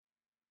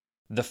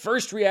The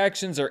first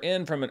reactions are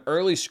in from an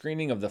early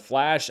screening of The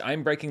Flash.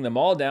 I'm breaking them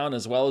all down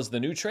as well as the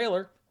new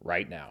trailer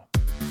right now.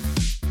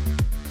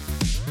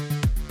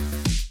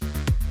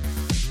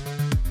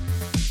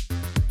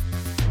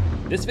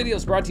 This video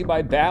is brought to you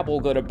by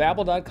Babbel. Go to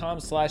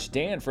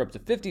babbel.com/Dan for up to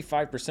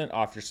 55%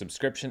 off your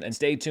subscription, and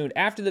stay tuned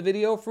after the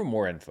video for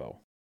more info.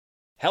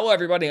 Hello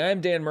everybody,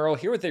 I'm Dan Murrell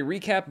here with a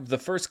recap of the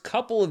first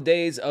couple of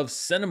days of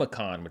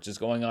CinemaCon, which is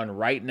going on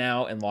right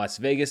now in Las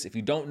Vegas. If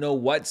you don't know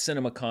what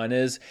CinemaCon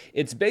is,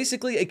 it's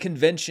basically a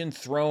convention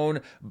thrown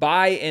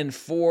by and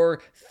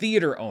for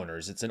theater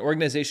owners. It's an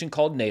organization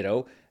called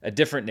NATO, a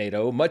different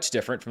NATO, much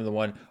different from the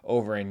one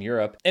over in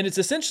Europe. And it's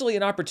essentially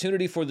an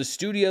opportunity for the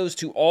studios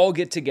to all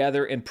get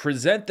together and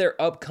present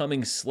their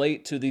upcoming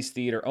slate to these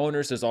theater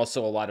owners. There's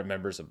also a lot of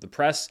members of the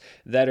press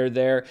that are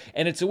there.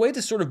 And it's a way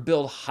to sort of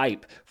build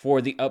hype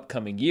for the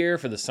upcoming year,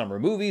 for the summer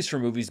movies, for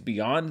movies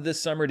beyond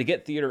this summer, to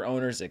get theater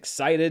owners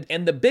excited.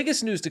 And the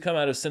biggest news to come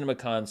out of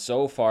CinemaCon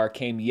so far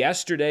came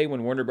yesterday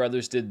when Warner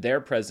Brothers did their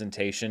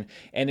presentation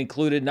and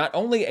included not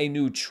only a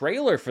new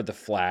trailer for The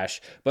Flash,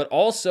 but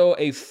also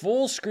a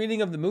full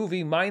screening of the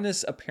movie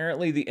minus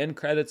apparently the end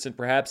credits and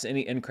perhaps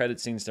any end credit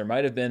scenes there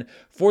might have been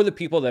for the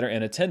people that are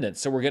in attendance.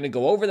 So we're going to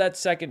go over that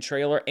second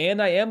trailer, and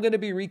I am going to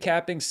be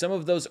recapping some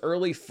of those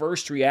early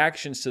first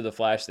reactions to The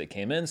Flash that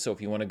came in. So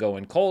if you want to go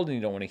in cold and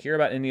you don't want to hear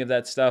about any of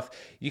that stuff,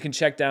 you can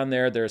check down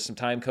there. There are some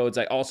time codes.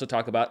 I also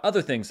talk about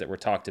other things that were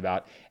talked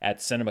about at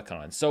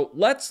CinemaCon. So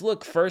let's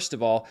look first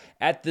of all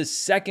at the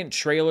second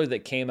trailer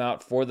that came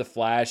out for The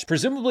Flash,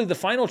 presumably the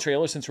final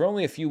trailer since we're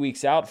only a few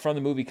weeks out from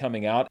the movie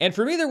coming out. And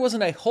for me, there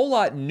wasn't a whole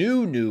lot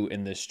new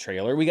in this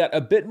trailer. We got a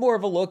bit more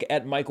of a look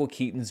at Michael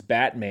Keaton's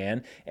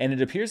Batman, and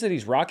it appears that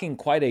he's rocking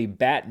quite a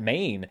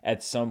Batmane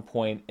at some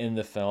point in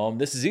the film.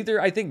 This is either,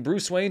 I think,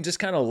 Bruce Wayne just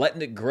kind of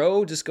letting it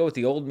grow, just go with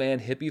the old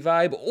man hippie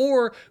vibe,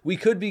 or we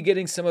could be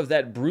getting some of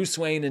that Bruce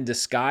Wayne in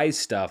disguise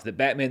stuff that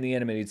Batman the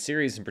Animated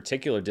Series in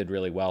particular did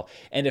really well.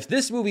 And if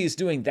this movie is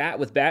doing that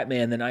with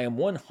Batman, then I am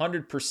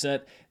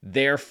 100%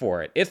 there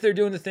for it. If they're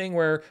doing the thing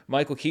where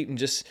Michael Keaton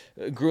just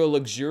grew a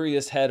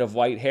luxurious head of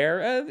white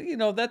hair,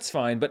 that's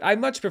fine. But I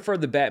much prefer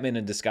the Batman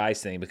in disguise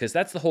thing, because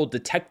that's the whole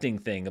detecting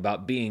thing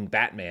about being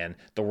Batman,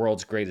 the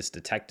world's greatest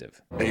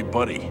detective. Hey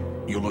buddy,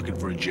 you looking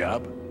for a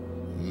job?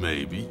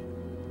 Maybe.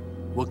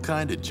 What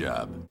kind of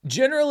job?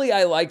 Generally,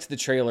 I liked the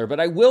trailer, but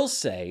I will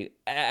say,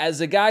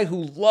 as a guy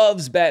who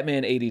loves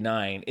Batman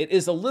 89, it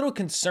is a little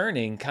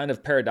concerning, kind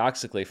of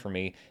paradoxically for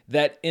me,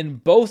 that in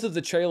both of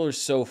the trailers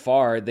so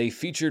far, they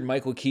featured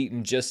Michael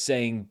Keaton just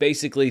saying,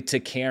 basically to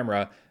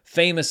camera,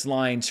 famous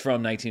lines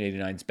from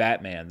 1989's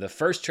Batman. The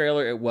first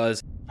trailer, it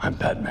was, I'm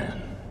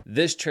Batman.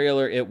 This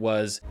trailer, it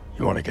was,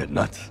 You want to get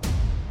nuts?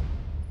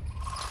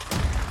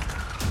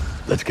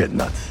 Let's get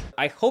nuts.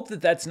 I hope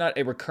that that's not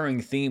a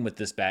recurring theme with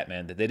this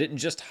Batman, that they didn't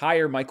just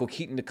hire Michael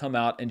Keaton to come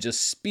out and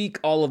just speak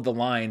all of the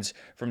lines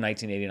from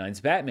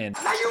 1989's Batman.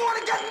 Now you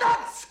want to get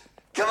nuts?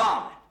 Come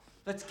on,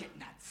 let's get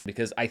nuts.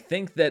 Because I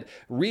think that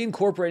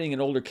reincorporating an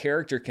older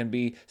character can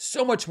be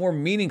so much more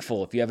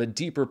meaningful if you have a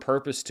deeper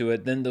purpose to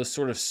it than those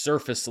sort of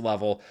surface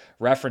level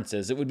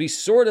references. It would be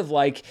sort of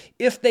like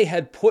if they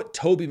had put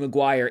Tobey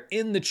Maguire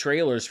in the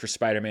trailers for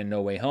Spider-Man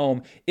No Way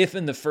Home, if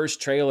in the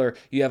first trailer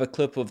you have a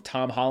clip of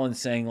Tom Holland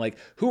saying like,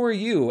 who are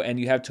you? And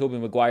you have Tobey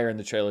Maguire in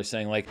the trailer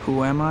saying like,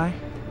 who am I?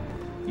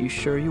 You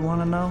sure you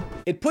want to know?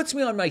 It puts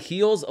me on my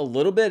heels a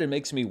little bit and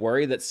makes me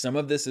worry that some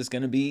of this is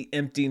going to be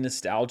empty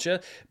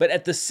nostalgia. But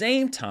at the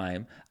same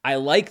time, I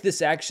like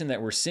this action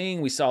that we're seeing.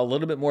 We saw a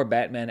little bit more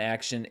Batman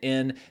action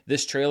in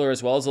this trailer,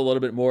 as well as a little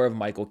bit more of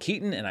Michael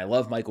Keaton. And I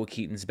love Michael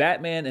Keaton's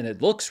Batman, and it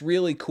looks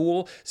really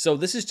cool. So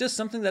this is just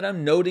something that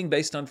I'm noting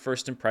based on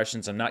first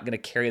impressions. I'm not going to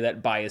carry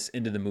that bias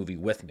into the movie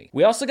with me.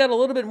 We also got a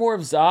little bit more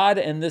of Zod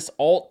and this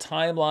alt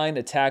timeline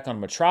attack on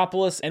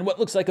Metropolis, and what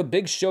looks like a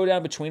big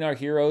showdown between our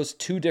heroes,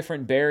 two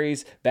different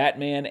Barrys,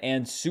 Batman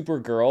and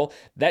Supergirl.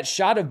 That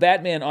shot of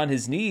Batman on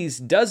his knees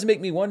does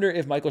make me wonder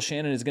if Michael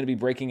Shannon is going to be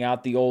breaking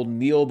out the old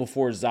kneel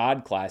before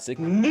Zod classic.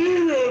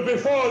 Kneel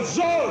before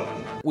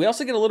Zod! We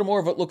also get a little more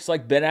of what looks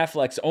like Ben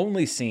Affleck's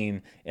only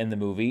scene in the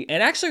movie.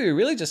 And actually, we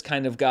really just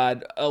kind of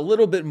got a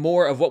little bit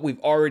more of what we've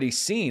already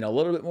seen. A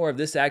little bit more of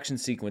this action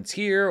sequence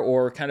here,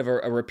 or kind of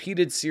a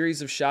repeated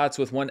series of shots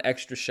with one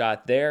extra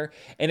shot there.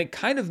 And it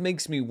kind of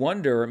makes me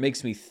wonder, or it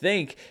makes me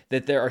think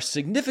that there are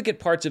significant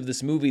parts of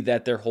this movie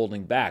that they're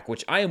holding back,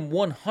 which I am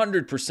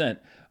 100%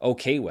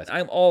 okay with.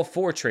 I'm all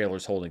for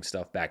trailers holding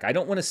stuff back. I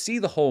don't want to see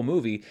the whole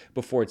movie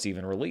before it's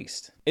even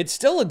released. It's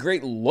still a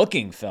great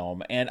looking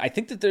film, and I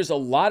think that there's a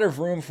lot of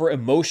room for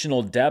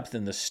emotional depth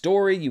in the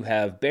story. You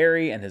have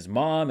Barry and his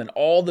mom and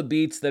all the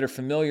beats that are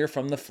familiar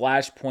from the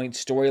Flashpoint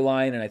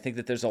storyline, and I think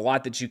that there's a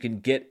lot that you can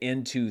get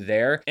into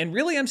there. And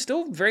really, I'm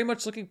still very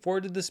much looking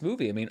forward to this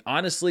movie. I mean,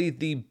 honestly,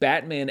 the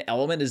Batman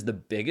element is the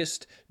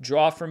biggest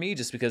draw for me,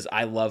 just because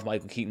I love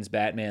Michael Keaton's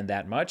Batman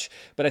that much.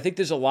 But I think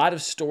there's a lot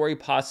of story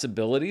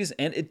possibilities,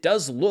 and it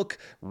does look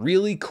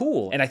really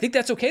cool. And I think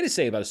that's okay to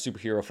say about a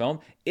superhero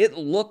film. It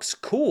looks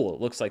cool. It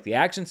looks like the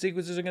action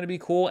sequences are going to be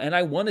cool, and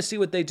I want to see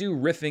what they do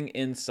riffing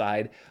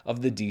inside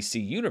of the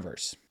DC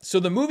universe. So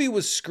the movie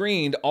was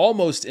screened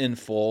almost in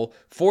full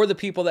for the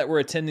people that were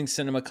attending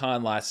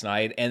CinemaCon last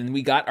night, and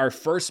we got our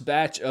first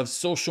batch of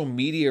social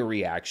media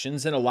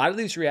reactions, and a lot of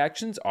these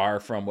reactions are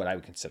from what I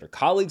would consider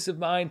colleagues of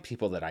mine,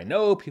 people that I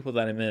know, people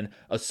that I'm in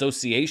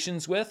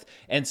associations with,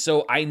 and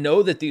so I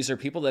know that these are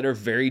people that are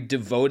very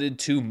devoted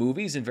to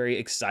movies and very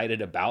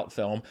excited about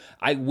film.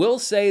 I will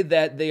say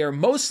that they are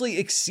mostly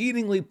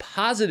exceedingly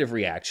positive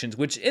reactions,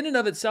 which in and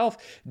of itself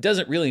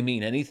doesn't really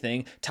mean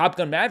anything. Top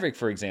Gun Maverick,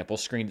 for example,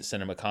 screened at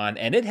CinemaCon,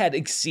 and it had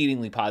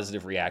exceedingly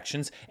positive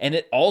reactions, and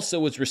it also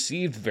was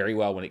received very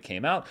well when it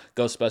came out.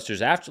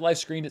 Ghostbusters Afterlife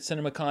screened at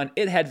CinemaCon.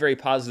 It had very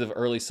positive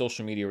early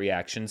social media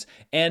reactions,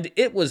 and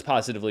it was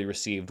positively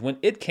received when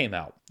it came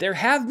out. There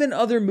have been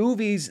other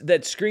movies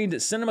that screened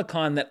at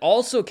CinemaCon that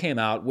also came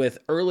out with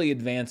early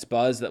advance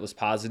buzz that was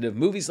positive.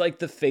 Movies like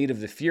The Fate of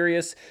the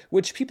Furious,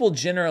 which people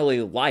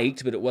generally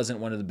liked, but it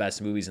wasn't one of the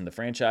best movies in the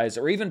franchise,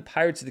 or even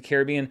Pirates of the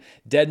Caribbean,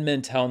 Dead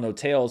Men Tell No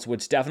Tales,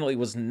 which definitely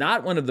was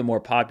not one of the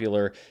more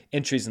popular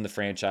entries in the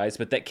franchise,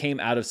 but that came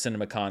out of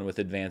CinemaCon with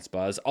advance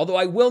buzz. Although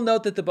I will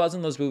note that the buzz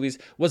in those movies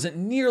wasn't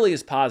nearly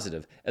as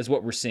positive as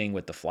what we're seeing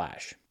with The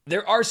Flash.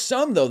 There are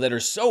some, though, that are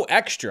so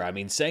extra. I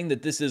mean, saying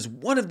that this is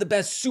one of the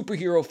best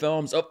superhero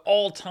films of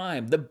all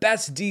time, the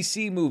best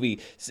DC movie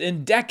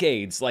in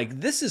decades.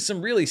 Like, this is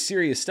some really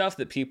serious stuff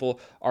that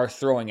people are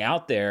throwing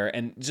out there.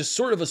 And just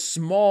sort of a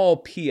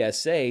small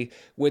PSA,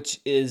 which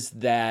is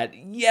that,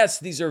 yes,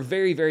 these are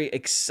very, very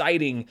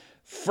exciting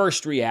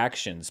first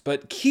reactions,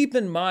 but keep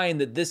in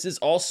mind that this is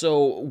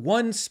also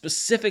one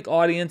specific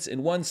audience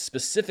in one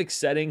specific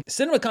setting.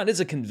 CinemaCon is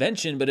a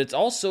convention, but it's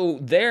also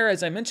there,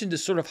 as I mentioned, to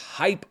sort of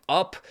hype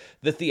up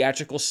the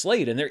theatrical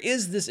slate, and there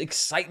is this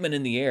excitement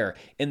in the air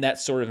in that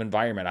sort of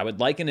environment. I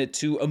would liken it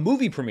to a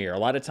movie premiere. A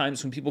lot of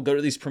times when people go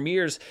to these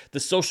premieres, the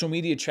social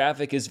media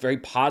traffic is very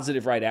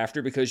positive right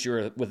after because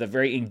you're with a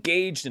very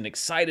engaged and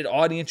excited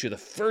audience. You're the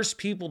first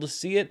people to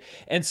see it,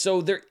 and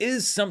so there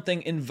is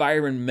something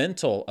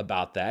environmental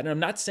about that. And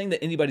I'm not saying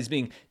that anybody's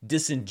being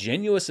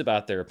disingenuous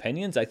about their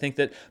opinions. I think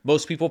that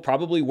most people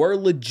probably were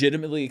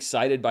legitimately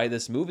excited by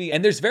this movie,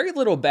 and there's very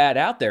little bad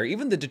out there.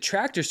 Even the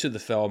detractors to the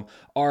film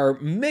are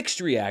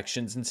mixed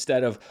reactions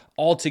instead of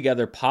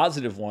altogether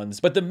positive ones.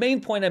 But the main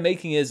point I'm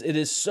making is it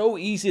is so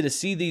easy to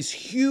see these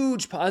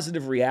huge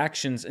positive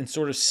reactions and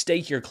sort of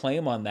stake your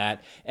claim on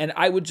that. And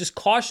I would just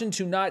caution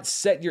to not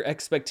set your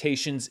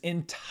expectations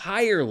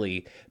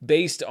entirely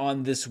based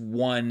on this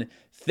one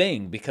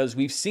thing, because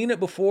we've seen it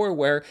before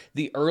where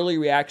the early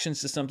reactions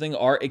to something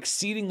are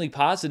exceedingly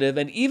positive,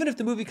 and even if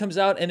the movie comes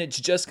out and it's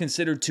just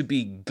considered to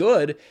be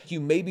good,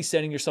 you may be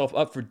setting yourself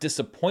up for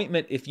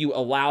disappointment if you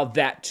allow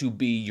that to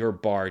be your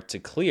bar to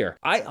clear.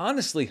 I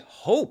honestly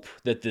hope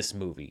that this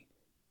movie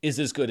is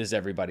as good as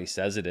everybody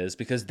says it is,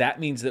 because that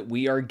means that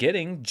we are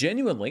getting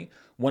genuinely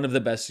one of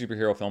the best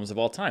superhero films of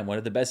all time, one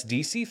of the best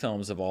DC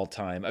films of all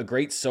time, a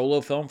great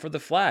solo film for The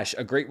Flash,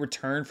 a great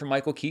return for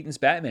Michael Keaton's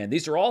Batman.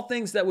 These are all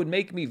things that would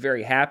make me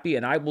very happy,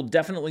 and I will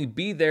definitely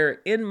be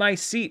there in my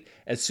seat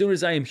as soon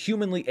as I am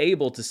humanly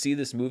able to see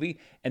this movie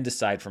and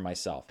decide for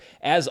myself.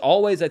 As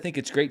always, I think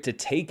it's great to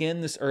take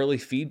in this early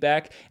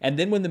feedback, and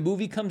then when the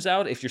movie comes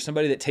out, if you're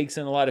somebody that takes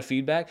in a lot of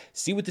feedback,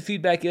 see what the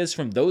feedback is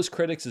from those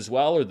critics as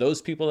well, or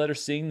those people that are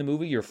seeing the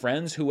movie, your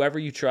friends, whoever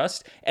you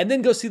trust, and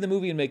then go see the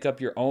movie and make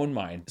up your own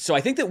mind. So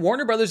I think that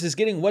Warner Brothers is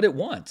getting what it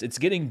wants. It's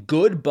getting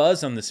good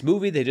buzz on this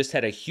movie. They just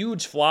had a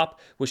huge flop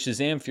with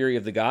Shazam! Fury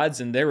of the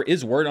Gods, and there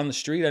is word on the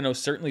street. I know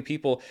certainly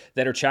people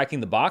that are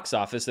tracking the box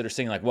office that are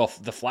saying like, well,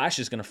 The Flash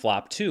is going to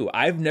flop too.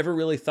 I've never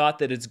really thought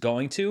that it's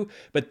going to,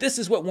 but this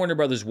is what Warner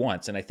Brothers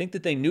wants, and I think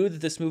that they knew that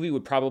this movie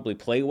would probably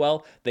play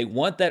well. They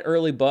want that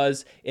early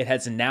buzz. It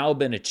has now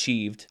been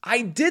achieved.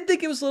 I did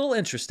think it was a little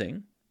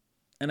interesting,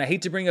 and I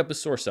hate to bring up a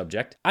sore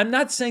subject. I'm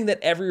not saying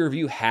that every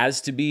review has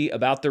to be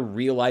about the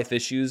real life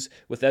issues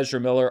with Ezra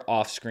Miller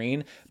off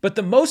screen, but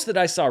the most that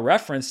I saw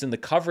referenced in the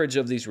coverage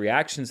of these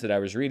reactions that I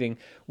was reading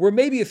were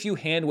maybe a few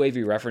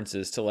hand-wavy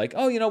references to like,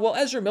 oh, well,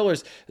 Ezra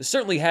Miller's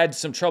certainly had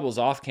some troubles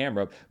off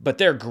camera, but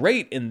they're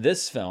great in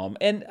this film.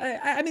 And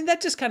I mean, that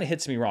just kind of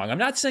hits me wrong. I'm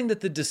not saying that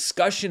the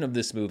discussion of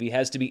this movie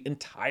has to be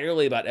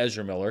entirely about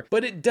Ezra Miller,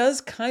 but it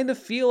does kind of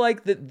feel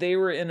like that they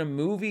were in a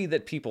movie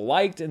that people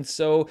liked, and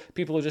so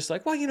people are just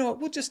like, well,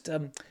 what?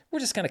 We're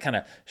just gonna kind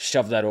of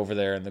shove that over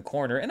there in the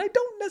corner, and I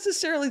don't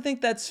necessarily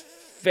think that's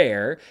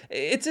fair.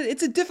 It's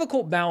a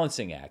difficult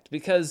balancing act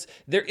because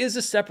there is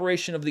a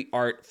separation of the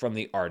art from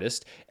the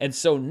artist, and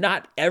so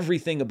not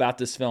everything about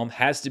this film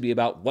has to be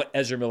about what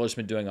Ezra Miller's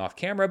been doing off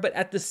camera, but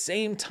at the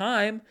same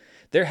time,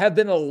 there have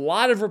been a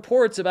lot of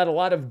reports about a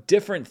lot of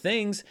different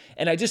things,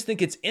 and I just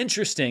think it's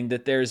interesting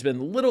that there's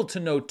been little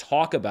to no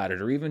talk about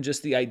it, or even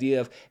just the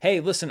idea of, hey,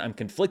 listen, I'm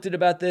conflicted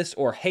about this,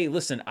 or hey,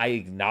 listen, I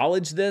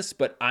acknowledge this,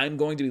 but I'm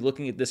going to be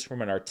looking at this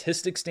from an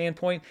artistic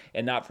standpoint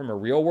and not from a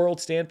real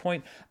world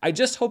standpoint. I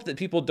just hope that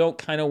people don't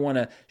kind of want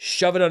to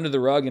shove it under the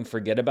rug and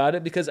forget about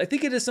it, because I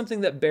think it is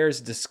something that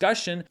bears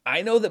discussion.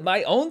 I know that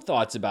my own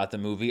thoughts about the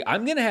movie,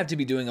 I'm going to have to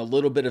be doing a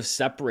little bit of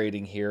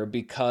separating here,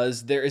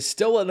 because there is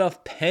still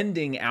enough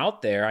pending out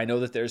out there. I know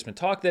that there's been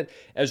talk that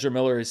Ezra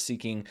Miller is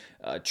seeking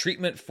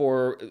treatment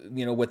for,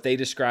 what they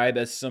describe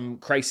as some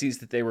crises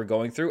that they were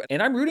going through.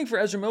 And I'm rooting for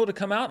Ezra Miller to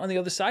come out on the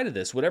other side of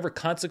this. Whatever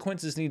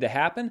consequences need to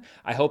happen,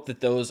 I hope that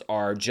those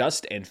are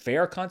just and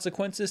fair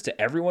consequences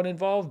to everyone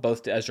involved,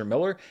 both to Ezra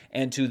Miller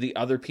and to the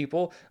other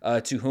people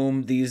to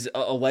whom these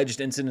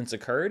alleged incidents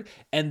occurred.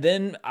 And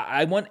then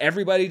I want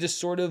everybody to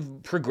sort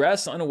of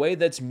progress on a way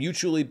that's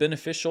mutually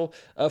beneficial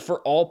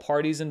for all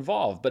parties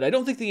involved. But I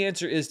don't think the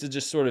answer is to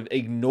just sort of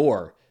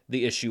ignore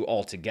the issue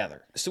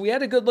altogether. So we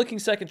had a good looking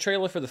second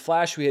trailer for The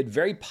Flash. We had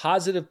very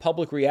positive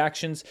public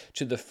reactions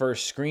to the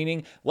first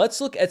screening.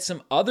 Let's look at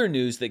some other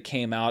news that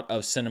came out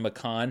of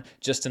CinemaCon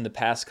just in the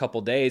past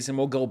couple days, and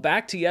we'll go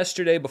back to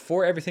yesterday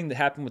before everything that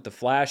happened with The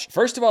Flash.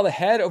 First of all, the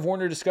head of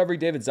Warner Discovery,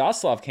 David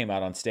Zaslav, came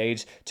out on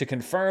stage to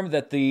confirm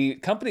that the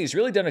company has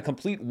really done a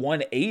complete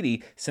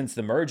 180 since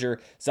the merger.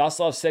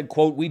 Zaslav said,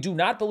 quote, "We do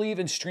not believe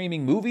in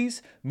streaming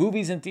movies.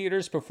 Movies in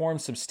theaters perform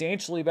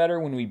substantially better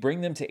when we bring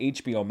them to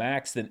HBO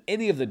Max than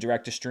any of the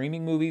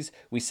direct-to-streaming movies.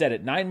 We said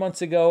it 9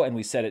 months ago, and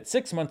we said it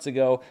 6 months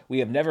ago. We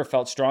have never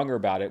felt stronger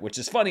about it," which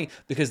is funny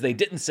because they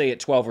didn't say it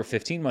 12 or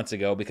 15 months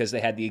ago because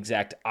they had the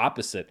exact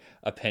opposite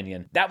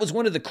opinion. That was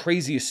one of the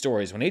craziest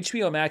stories. When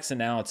HBO Max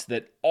announced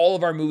that all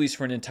of our movies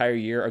for an entire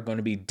year are going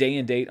to be day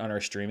and date on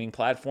our streaming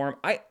platform,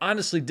 I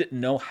honestly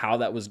didn't know how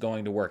that was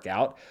going to work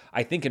out.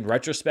 I think in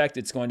retrospect,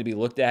 it's going to be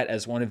looked at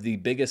as one of the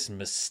biggest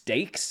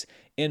mistakes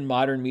in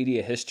modern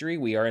media history.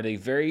 We are in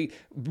a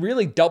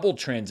really double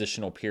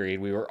transitional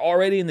period. We were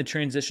already in the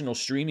transitional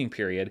streaming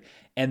period,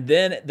 and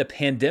then the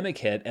pandemic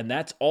hit, and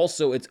that's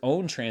also its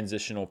own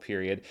transitional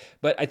period.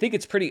 But I think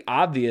it's pretty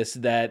obvious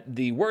that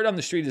the word on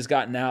the street has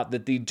gotten out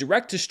that the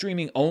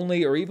direct-to-streaming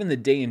only or even the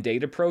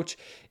day-and-date approach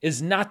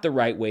is not the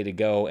right way to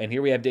go. And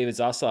here we have David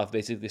Zaslav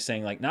basically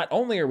saying, like, not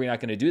only are we not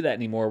going to do that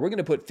anymore, we're going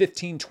to put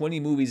 15, 20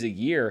 movies a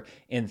year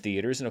in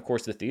theaters. And of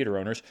course, the theater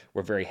owners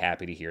were very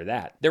happy to hear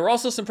that. There were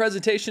also some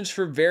presentations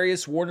for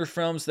various Warner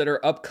films that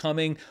are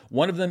upcoming.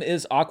 One of them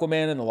is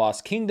Aquaman and the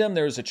Lost Kingdom.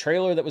 There was a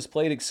trailer that was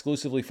played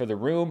exclusively for The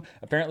Room.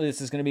 Apparently, this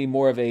is going to be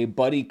more of a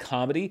buddy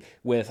comedy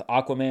with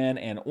Aquaman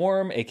and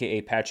Orm,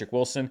 aka Patrick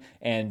Wilson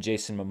and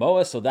Jason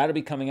Momoa. So that'll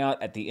be coming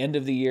out at the end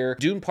of the year.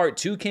 Dune Part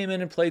 2 came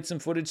in and played some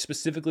footage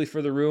specifically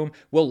for The Room.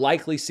 We'll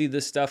likely see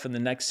this stuff in the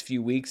next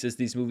few weeks as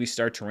these movies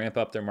start to ramp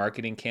up their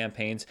marketing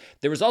campaigns.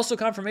 There was also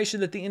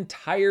confirmation that the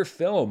entire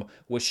film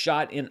was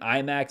shot in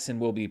IMAX and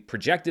will be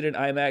projected in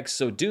IMAX.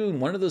 So Dune,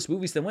 one of those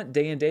movies that went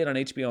day and date on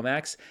HBO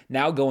Max,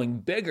 now going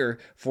bigger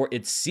for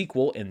its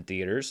sequel in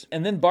theaters.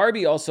 And then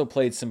Barbie also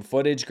played some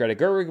footage. Greta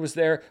Gerwig was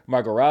there,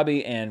 Margot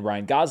Robbie and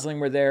Ryan Gosling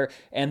were there,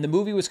 and the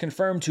movie was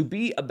confirmed to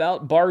be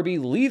about Barbie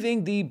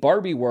leaving the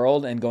Barbie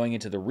world and going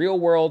into the real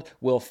world.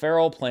 Will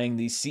Ferrell playing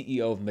the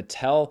CEO of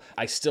Mattel.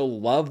 I still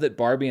love that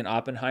Barbie and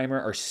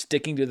Oppenheimer are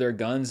sticking to their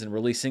guns and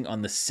releasing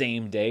on the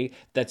same day.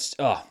 That's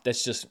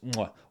just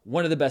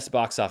one of the best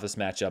box office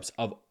matchups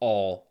of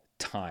all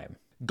time.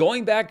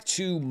 Going back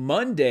to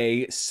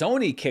Monday,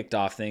 Sony kicked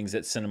off things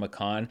at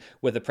CinemaCon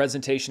with a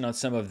presentation on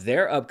some of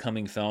their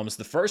upcoming films.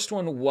 The first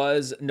one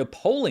was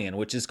Napoleon,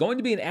 which is going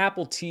to be an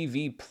Apple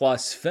TV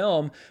Plus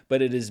film,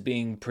 but it is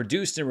being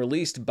produced and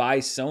released by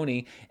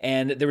Sony.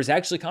 And there was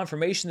actually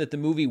confirmation that the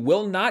movie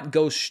will not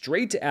go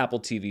straight to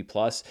Apple TV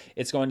Plus.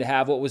 It's going to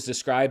have what was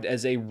described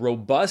as a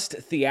robust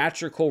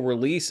theatrical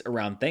release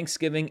around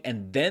Thanksgiving,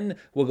 and then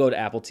will go to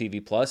Apple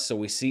TV Plus. So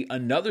we see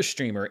another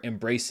streamer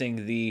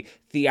embracing the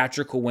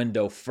theatrical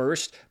window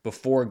first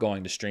before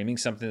going to streaming,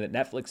 something that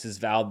Netflix has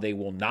vowed they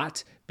will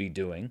not be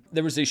doing.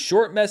 There was a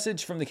short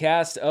message from the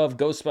cast of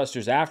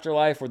Ghostbusters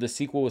Afterlife where the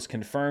sequel was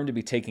confirmed to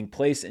be taking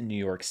place in New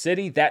York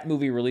City. That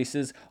movie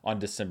releases on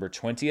December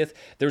 20th.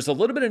 There's a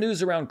little bit of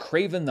news around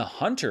Kraven the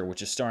Hunter,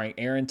 which is starring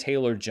Aaron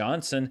Taylor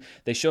Johnson.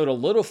 They showed a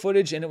little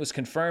footage and it was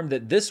confirmed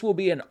that this will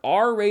be an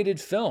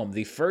R-rated film,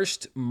 the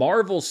first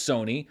Marvel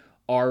Sony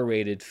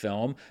R-rated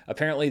film.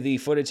 Apparently the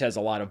footage has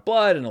a lot of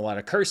blood and a lot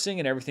of cursing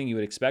and everything you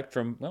would expect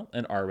from,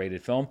 an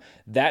R-rated film.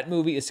 That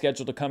movie is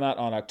scheduled to come out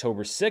on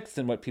October 6th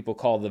in what people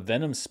call the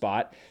Venom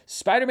spot.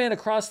 Spider-Man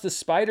Across the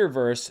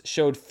Spider-Verse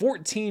showed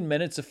 14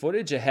 minutes of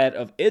footage ahead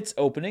of its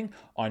opening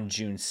on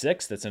June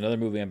 6th. That's another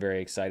movie I'm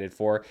very excited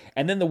for.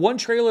 And then the one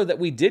trailer that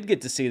we did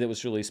get to see that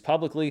was released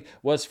publicly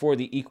was for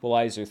The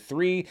Equalizer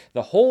 3.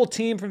 The whole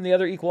team from the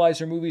other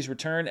Equalizer movies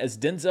return as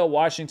Denzel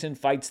Washington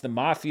fights the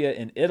mafia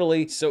in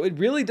Italy. So it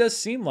really does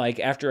seem like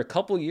after a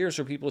couple years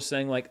where people are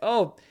saying like,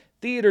 oh,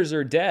 theaters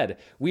are dead,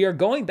 we are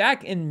going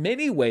back in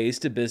many ways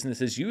to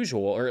business as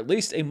usual, or at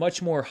least a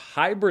much more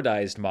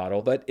hybridized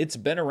model, but it's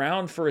been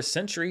around for a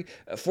century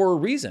for a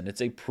reason.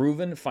 It's a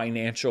proven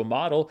financial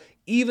model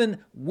even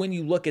when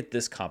you look at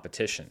this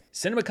competition.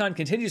 CinemaCon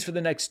continues for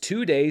the next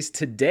 2 days.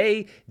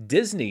 Today,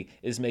 Disney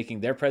is making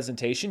their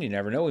presentation. You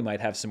never know, we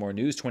might have some more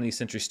news. 20th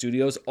Century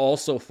Studios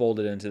also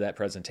folded into that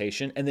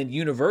presentation. And then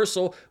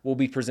Universal will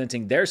be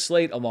presenting their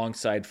slate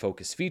alongside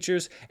Focus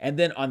Features. And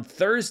then on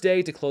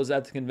Thursday, to close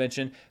out the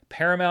convention,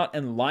 Paramount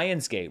and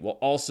Lionsgate will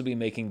also be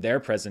making their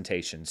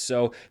presentations.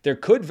 So there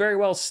could very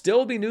well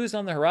still be news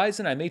on the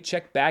horizon. I may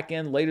check back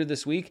in later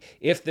this week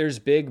if there's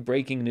big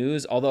breaking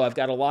news, although I've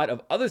got a lot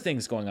of other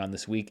things going on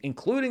this week,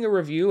 including a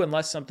review,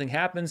 unless something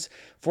happens,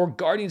 for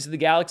Guardians of the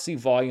Galaxy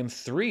Volume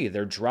 3.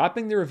 They're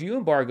dropping the review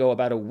embargo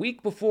about a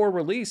week before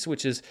release,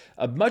 which is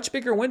a much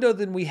bigger window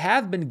than we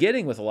have been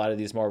getting with a lot of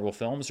these Marvel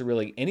films, or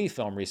really any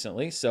film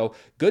recently. So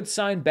good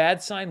sign,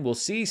 bad sign, we'll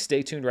see.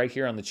 Stay tuned right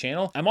here on the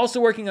channel. I'm also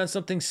working on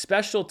something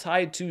special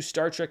tied to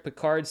Star Trek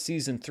Picard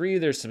Season 3.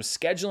 There's some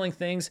scheduling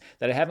things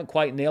that I haven't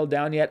quite nailed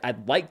down yet.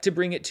 I'd like to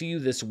bring it to you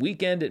this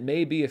weekend. It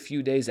may be a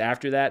few days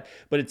after that,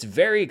 but it's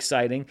very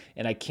exciting,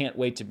 and I can't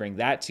wait to bring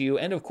that to you.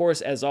 And of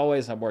course, as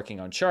always, I'm working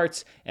on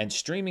charts and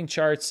streaming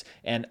charts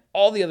and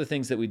all the other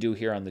things that we do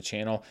here on the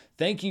channel.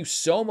 Thank you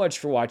so much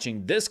for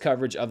watching this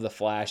coverage of The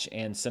Flash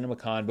and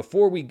CinemaCon.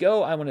 Before we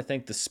go, I want to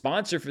thank the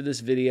sponsor for this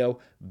video,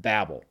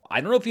 Babbel.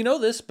 I don't know if you know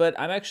this, but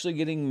I'm actually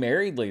getting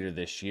married later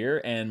this year,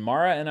 and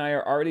Mara and I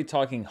are already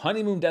talking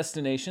honeymoon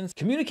destinations.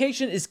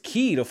 Communication is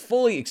key to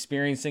fully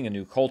experiencing a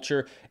new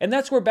culture, and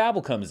that's where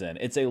Babbel comes in.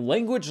 It's a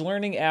language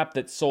learning app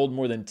that sold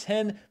more than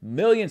 10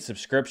 million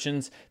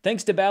subscriptions.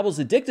 Thanks to Babbel's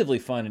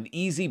addictively fun and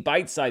easy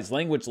bite-sized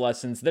language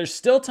lessons, there's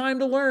still time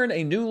to learn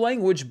a new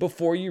language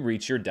before you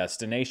reach your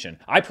destination.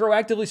 I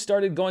proactively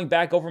started going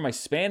back over my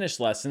Spanish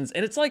lessons,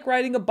 and it's like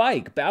riding a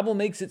bike. Babbel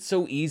makes it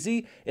so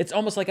easy, it's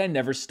almost like I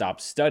never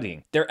stopped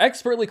studying. Their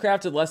expertly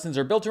crafted lessons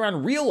are built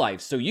around real life,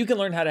 so you can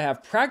learn how to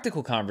have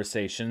practical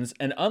conversations,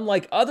 and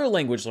unlike other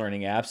language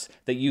learning apps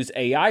that use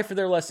AI for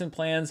their lesson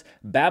plans,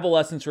 Babbel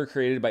lessons were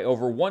created by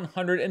over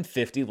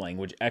 150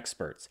 language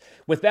experts.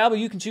 With Babbel,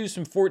 you can choose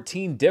from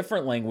 14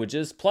 different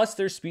languages, plus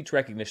their speech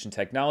recognition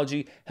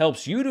technology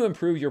helps you to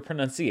improve your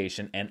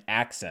pronunciation and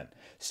accent.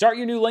 Start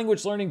your new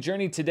language learning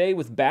journey today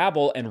with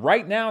Babbel, and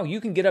right now you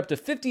can get up to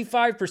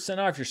 55%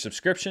 off your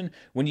subscription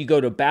when you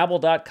go to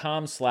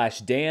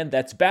babbel.com/Dan.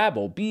 That's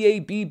Babbel,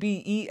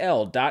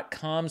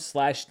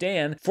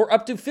 BABBEL.com/Dan for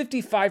up to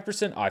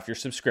 55% off your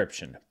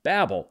subscription.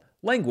 Babbel,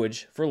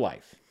 language for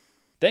life.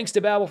 Thanks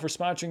to Babbel for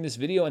sponsoring this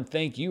video, and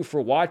thank you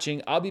for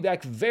watching. I'll be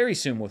back very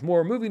soon with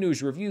more movie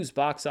news, reviews,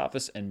 box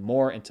office, and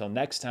more. Until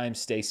next time,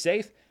 stay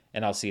safe,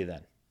 and I'll see you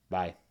then.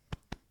 Bye.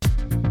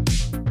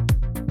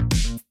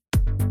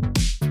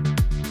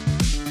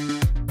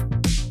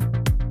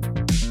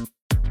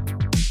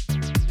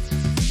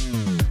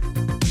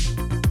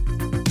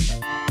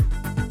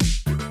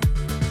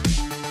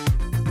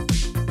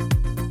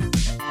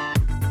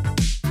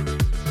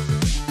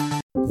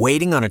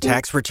 Waiting on a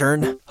tax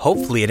return?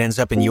 Hopefully it ends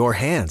up in your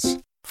hands.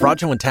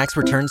 Fraudulent tax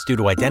returns due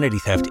to identity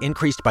theft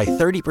increased by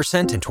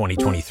 30% in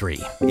 2023.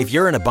 If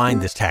you're in a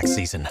bind this tax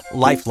season,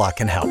 LifeLock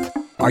can help.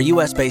 Our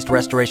U.S.-based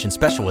restoration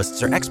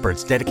specialists are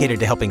experts dedicated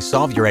to helping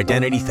solve your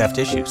identity theft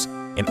issues.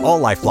 And all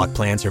LifeLock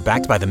plans are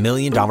backed by the $1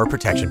 Million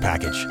Protection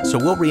Package. So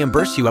we'll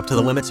reimburse you up to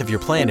the limits of your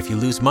plan if you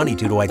lose money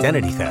due to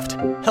identity theft.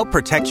 Help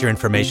protect your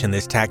information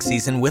this tax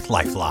season with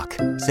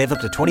LifeLock. Save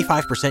up to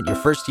 25% your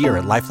first year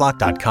at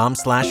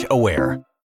LifeLock.com/aware.